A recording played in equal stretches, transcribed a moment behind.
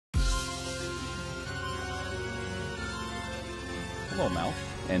Hello, Mal.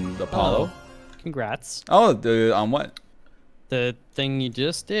 And Apollo. Oh, congrats. Oh, on what? The thing you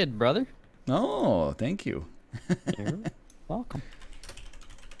just did, brother. Oh, thank you. You're welcome.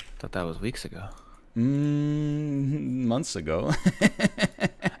 Thought that was weeks ago. Months ago.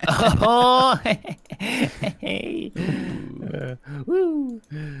 Oh, hey. Woo.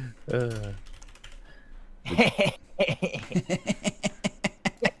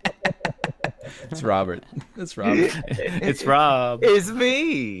 It's Robert. It's Robert. It's Rob. It's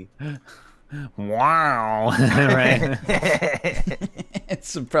me. Wow. Right.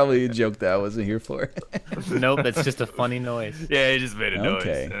 It's probably a joke that I wasn't here for. Nope, that's just a funny noise. Yeah, I just made a noise.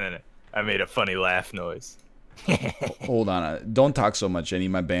 Okay. And then I made a funny laugh noise. Hold on. Don't talk so much. I need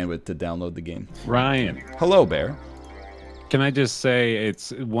my bandwidth to download the game. Ryan, Hello, Bear. can I just say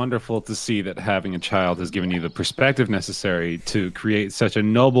it's wonderful to see that having a child has given you the perspective necessary to create such a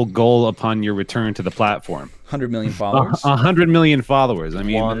noble goal upon your return to the platform. 100 million followers. 100 million followers. I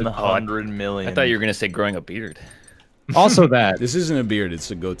mean, 100 million. I thought you were gonna say growing a beard. also that This isn't a beard.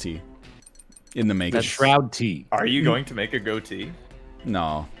 It's a goatee. In the making. the shroud tee. Are you going to make a goatee?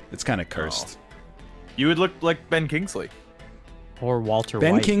 No, it's kind of cursed. You would look like Ben Kingsley. Or Walter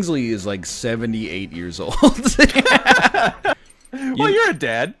Ben White. Kingsley is like 78 years old. Well, you're a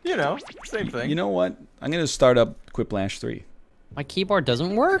dad. You know, same thing. You know what? I'm going to start up Quiplash 3. My keyboard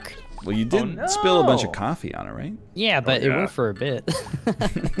doesn't work. Well, you did no. spill a bunch of coffee on it, right? Yeah, but it worked for a bit.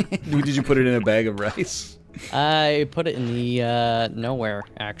 Did you put it in a bag of rice? I put it in the nowhere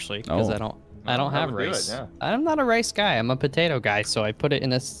actually because Oh. I don't that have would do it, rice. yeah. I'm not a rice guy. I'm a potato guy, so I put it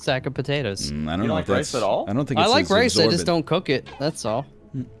in a sack of potatoes. I don't You know don't if like rice that's at all? I don't think I it's like as rice. I just absorbent. don't cook it. That's all.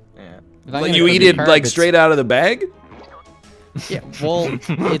 Yeah. If I'm Like gonna you cook eat a it carb, like it's- straight out of the bag? Yeah, well,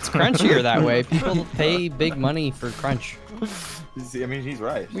 it's crunchier that way. People pay big money for crunch. I mean, he's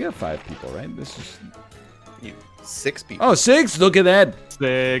right. We have 5 people, right? This is 6 people. Oh, 6. Look at that.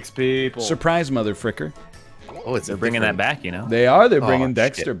 6 people. Surprise, mother fricker. Oh, it's They're bringing that back, you know. They are. They're bringing shit.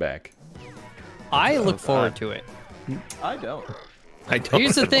 Dexter back. I look forward to it. I don't. I don't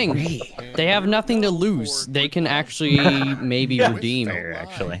Here's the thing. They have nothing to lose. They can actually maybe redeem. Fair,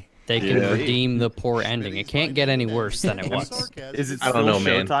 actually. They can redeem the poor ending. It can't get any worse than it was. Is it I still don't know,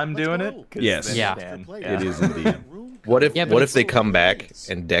 man. Showtime doing it? 'Cause Yes. then Yeah. you can. It is indeed. What if Yeah, but what it's- if they come back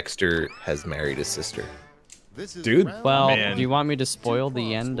and Dexter has married his sister? Dude. Well, Man. do you want me to spoil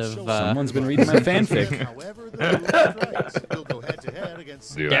the end of Someone's been reading my fanfic.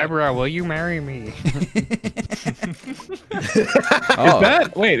 Debra, will you marry me? Oh,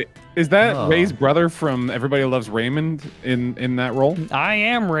 Wait, is that Ray's brother from Everybody Loves Raymond in that role? I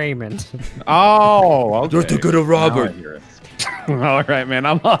am Raymond. Oh, okay. just look at a Robert. Now I hear it. All right, man.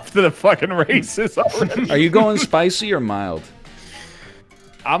 I'm off to the fucking races already. Are you going spicy or mild?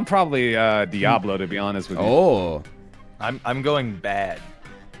 I'm probably Diablo, to be honest with you. Oh, I'm going bad.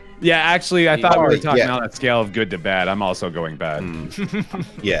 Yeah, actually, I thought we were Oh, talking yeah. on a scale of good to bad. I'm also going bad.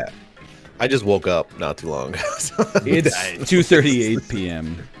 Yeah. I just woke up not too long ago. so- it's 2:38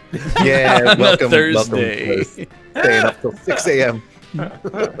 p.m. yeah, on a welcome, Thursday. welcome to staying up till 6 a.m.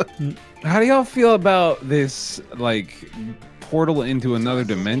 How do y'all feel about this, like, portal into another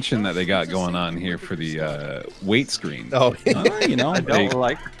dimension that they got going on here for the weight screen? Oh, You know, I it don't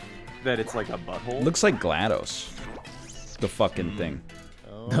like that it's like a butthole. looks like GLaDOS. The fucking thing.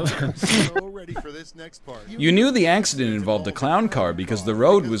 Ready for this next part. You knew the accident involved a clown car because the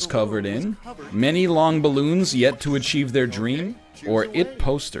road was covered in many long balloons yet to achieve their dream, or IT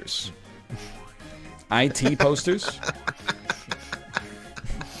posters. IT posters?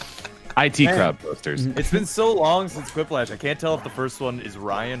 IT crowd posters. It's been so long since Quiplash. I can't tell if the first one is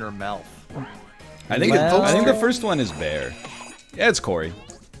Ryan or Melf. I think the first one is Bear. Yeah, it's Corey.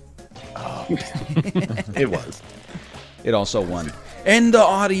 it was. It also won. And the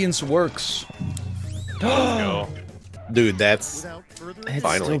audience works. Go. Dude, that's It's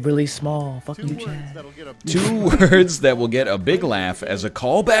Finally. still really small. Fuck you, Chad. 2 words that will get a big laugh as a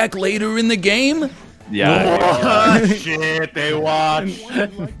callback later in the game. Yeah. Oh, shit, they watch.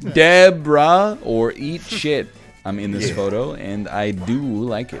 Debra or eat shit. I'm in this photo and I do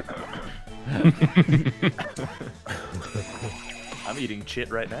like it. I'm eating shit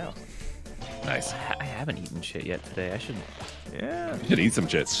right now. Nice. I haven't eaten shit yet today. I should. Yeah. Should eat some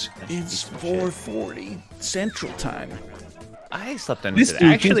shits. It's 4:40 Central Time. I slept in This today.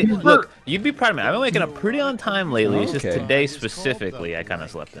 dude Actually, can look, you'd be proud of me. I've been waking up pretty on time lately. It's just Okay. today specifically, I kind of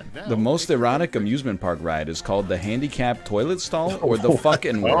slept in. The most erotic amusement park ride is called the handicapped toilet stall or the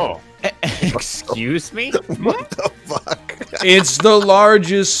fucking world. Excuse me? what the fuck? It's the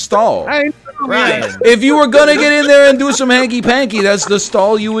largest stall. I Ryan. If you were gonna get in there and do some hanky-panky, that's the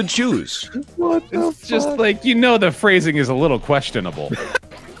stall you would choose. It's just like, the phrasing is a little questionable.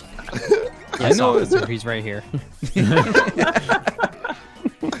 Yes, know officer, he's right here.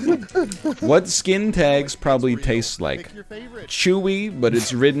 What skin tags probably taste like? Pick your favorite. Chewy, but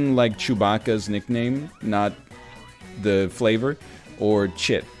it's written like Chewbacca's nickname, not the flavor, or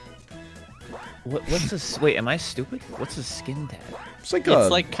chit. What's this? Wait, am I stupid? What's a skin tag? It's like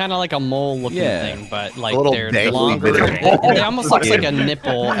It's like kind of like a mole looking Yeah. thing, but like little they're dangly longer. bit of- It almost looks like a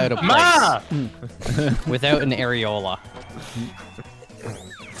nipple out of Ma! place without an areola.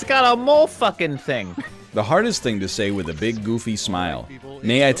 It's got a mole fucking thing. the hardest thing to say with a big goofy smile.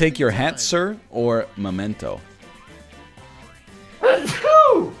 May I take your hat, sir, or memento?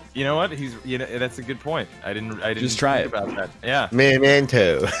 You know what? That's a good point. I didn't Just try think it. about that. Yeah.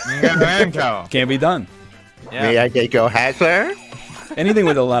 Memento. Can't be done. May I take your hat, sir? Anything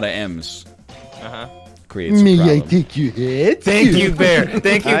with a lot of M's Uh-huh. creates a problem. take your hat? Thank you, Bear.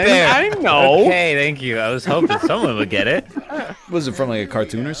 Thank you, Bear. I know. Okay, thank you. I was hoping someone would get it. Was it from like a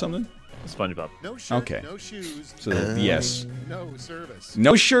cartoon or something? SpongeBob. No shirt, Okay. no shoes, So yes. no service.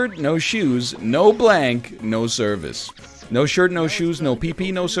 No shirt, no shoes, no blank, no service. No shirt, no shoes, no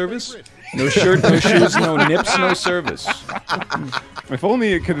PP, no service. No shirt, no shoes, no nips, no service. If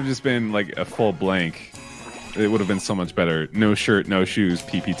only it could have just been like a full blank, it would have been so much better. No shirt, no shoes,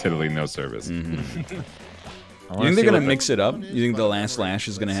 PP tiddly, no service. You think they're gonna mix it up? You think the last lash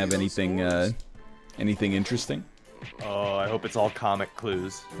is gonna have anything, anything interesting? Oh, I hope it's all comic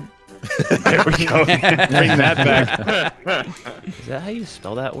clues. There we go. Bring that back. Is that how you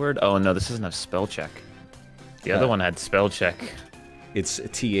spell that word? Oh no, this doesn't have spell check. The other one had spell check. It's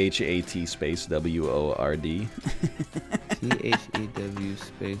THAT space WORD. THEW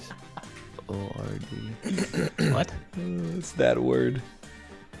space ORD. What? It's that word.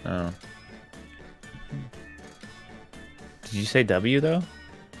 Oh. Did you say W though? I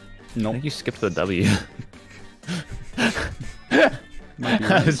Nope. think you skipped the W.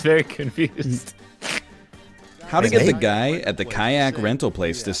 I was very confused. How to get the guy at the kayak rental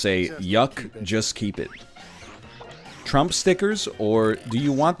place to say, yuck, just keep it? Trump stickers, or do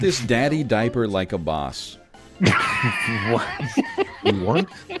you want this daddy diaper like a boss? You want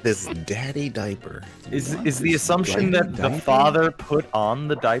this daddy diaper? Is the assumption that the father put on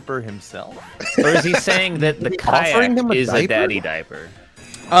the diaper himself? Or is he saying that the kayak offering him a is a diaper? daddy diaper?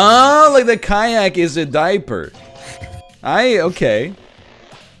 Oh, like the kayak is a diaper. Okay.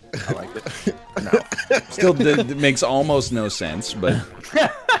 I like it. Still makes almost no sense, but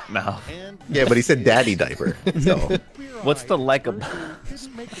No. Yeah, but he said daddy diaper. So What's the like a...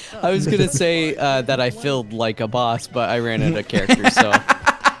 I was gonna say that I filled like a boss, but I ran out of characters, so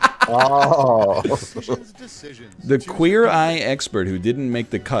oh. Decisions. the queer eye expert who didn't make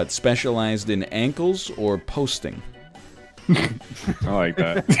the cut specialized in ankles or posting. I like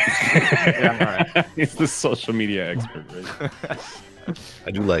that. Yeah, all right. He's the social media expert, right?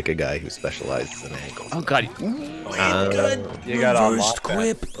 I do like a guy who specializes in ankles. Oh god. You got all locked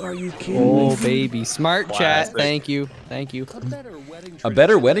quip. Are you kidding? oh baby, smart chat. Classic. Thank you, thank you. A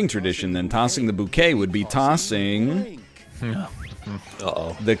better wedding tradition than tossing the bouquet would be tossing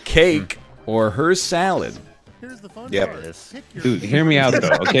Uh-oh. the cake or her salad. Here's the fun Yep. part. Pick your Dude, hear me out though,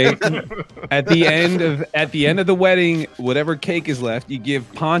 okay? At the end of the wedding, whatever cake is left, you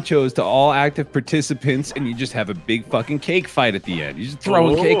give ponchos to all active participants, and you just have a big fucking cake fight at the end. You just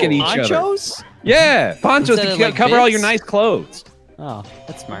throwing cake at each other. Ponchos? Yeah, ponchos Instead to of, like, cover all your bits? nice clothes. Oh,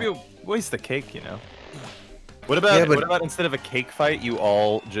 that's smart. Maybe waste the cake, you know. What about instead of a cake fight, you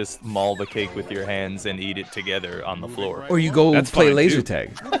all just maul the cake with your hands and eat it together on the floor? Or you go That's play fine, laser too.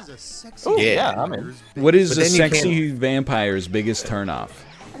 tag. What is a sexy Yeah. I'm in. What is But the then you sexy vampire's biggest turnoff?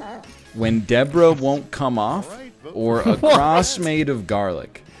 When Debra won't come off, or a cross made of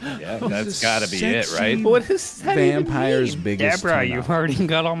garlic? Yeah, Who's that's a gotta be it, sexy right? What is that even Vampire's mean? biggest Debra, turnoff. you've already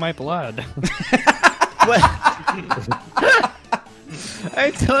got all my blood.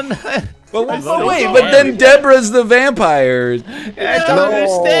 I don't know. But wait, but then Debra's the vampire. I don't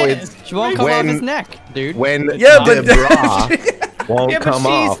understand. She won't come off When- his neck, dude. When Yeah, but Debra won't Yeah, but come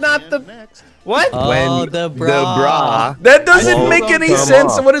she's off. not the... next? What? Oh, when the bra. bra. That doesn't won't make any come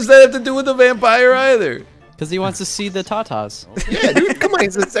sense. off. What does that have to do with the vampire either? Because he wants to see the tatas. Yeah, dude, come on,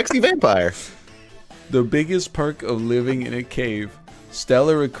 he's a sexy vampire. The biggest perk of living in a cave: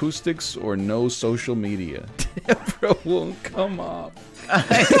 stellar acoustics or no social media. Debra won't come off.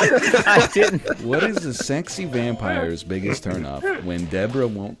 I didn't... What is the sexy vampire's biggest turnoff? When Debra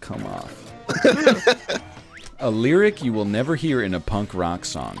won't come off. A lyric you will never hear in a punk rock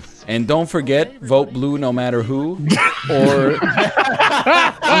song. And don't forget, vote blue no matter who, or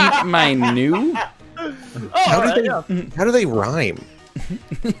eat my new. How do they rhyme?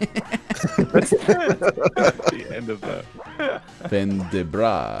 The end of that. Then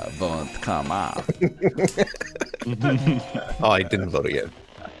Debra won't come up. Oh, I didn't vote again.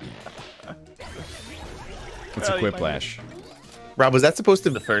 It's a quiplash. Rob, was that supposed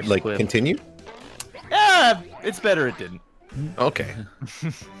to first like quip. continue? Yeah, it's better it didn't. Okay.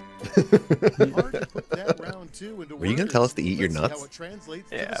 Hard to put that round 2 into Were you gonna tell us to eat your Let's see nuts? how it translates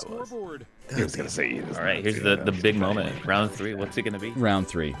to Yeah, the I was. scoreboard. He was gonna say. All right, here's the big moment. Round 3. What's it gonna be? Round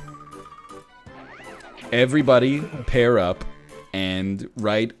 3. Everybody pair up and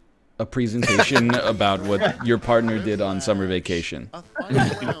write a presentation about what your partner did on summer vacation. A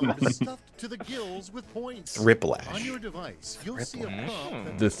final round stuffed to the gills with points. On Riplash. your device, you'll see a prompt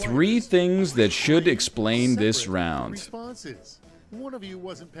that The 3 requires things that should explain this separate round. responses. One of you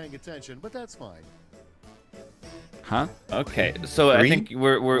wasn't paying attention, but that's fine. Huh? Okay, so I Three? think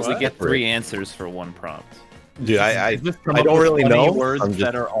we get 3 answers for 1 prompt. Dude, I Just come I up don't with really funny know. words I'm just,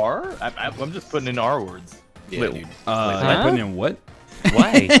 that are R. I'm just putting in R words. yeah, Wait, dude. Am I putting in what?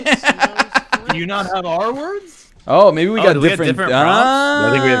 Why? Do you not have R words? Oh, maybe we Oh, got do we have different. different prompts? I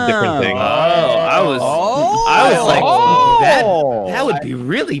think we have different things. I was like, that would be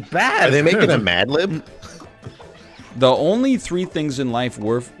really bad. Are they making a Mad Lib? The only 3 things in life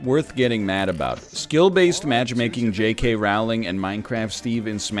worth getting mad about: skill-based matchmaking, J.K. Rowling and Minecraft Steve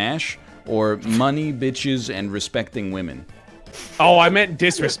in Smash, or money, bitches, and respecting women. Oh, I meant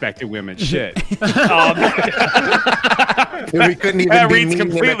disrespecting women. Shit. Dude, we couldn't even That be reads mean in a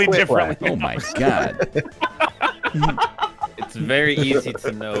completely quiplash. differently. Oh my god. It's very easy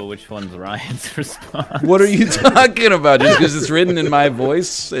to know which one's Ryan's response. What are you talking about? Just because it's written in my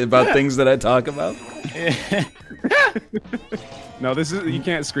voice about things that I talk about? No, this is, you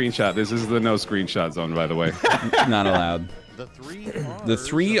can't screenshot. This is the no screenshot zone, by the way. Not allowed. The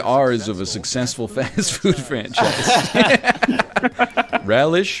 3 R's of a successful fast food franchise.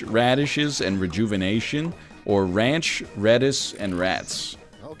 Relish, radishes, and rejuvenation, or ranch, redis, and rats.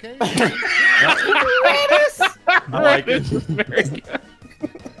 Okay. I like it.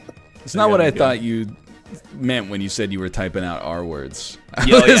 It's not what I thought you meant when you said you were typing out R words. I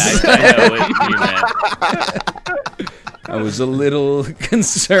know what you meant. I was a little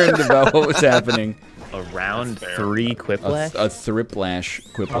concerned about what was happening. A round 3 Quiplash? A thriplash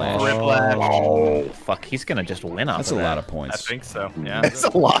quiplash. Oh, fuck. He's gonna just win off That's of a that. lot of I points. think so. Yeah. That's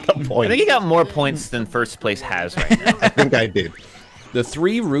a lot of I points. think he got more points than first place has right now. I think I did. The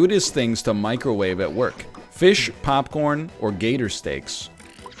 3 rudest things to microwave at work: fish, popcorn, or gator steaks.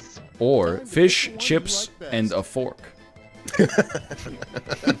 Or fish, chips, and a fork.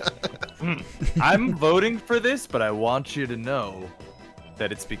 I'm voting for this, but I want you to know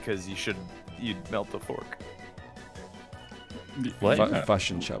that it's because you'd melt the fork. What?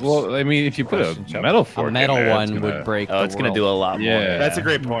 Fush and chops. Well, I mean, if you put a metal fork A in metal there, it's one gonna- would break. Oh, the it's gonna world. do a lot more. Yeah. That's a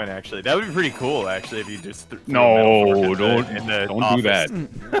great point, actually. That would be pretty cool, actually, if you just threw a No, metal fork don't do that.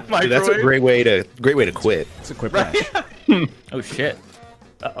 Dude, that's a great way to quit. It's a quiplash. Oh, shit.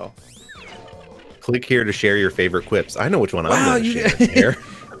 Uh-oh. Click here to share your favorite quips. I know which one Wow, I'm going you- to share.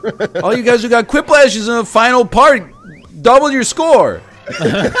 All you guys who got quiplashes in the final part, double your score.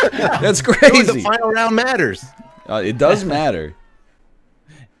 That's Dude, the crazy. final round matters. It does matter.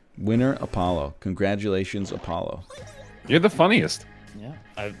 Winner, Apollo. Congratulations, Apollo. You're the funniest. Yeah.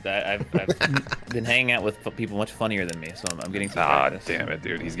 I've been hanging out with people much funnier than me, so I'm getting some Ah, practice. damn it,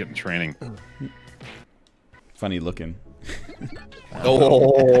 dude. He's getting training. Funny looking.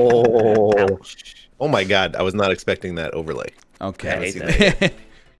 Oh. Oh my god, I was not expecting that overlay. Okay. I let's hate see that.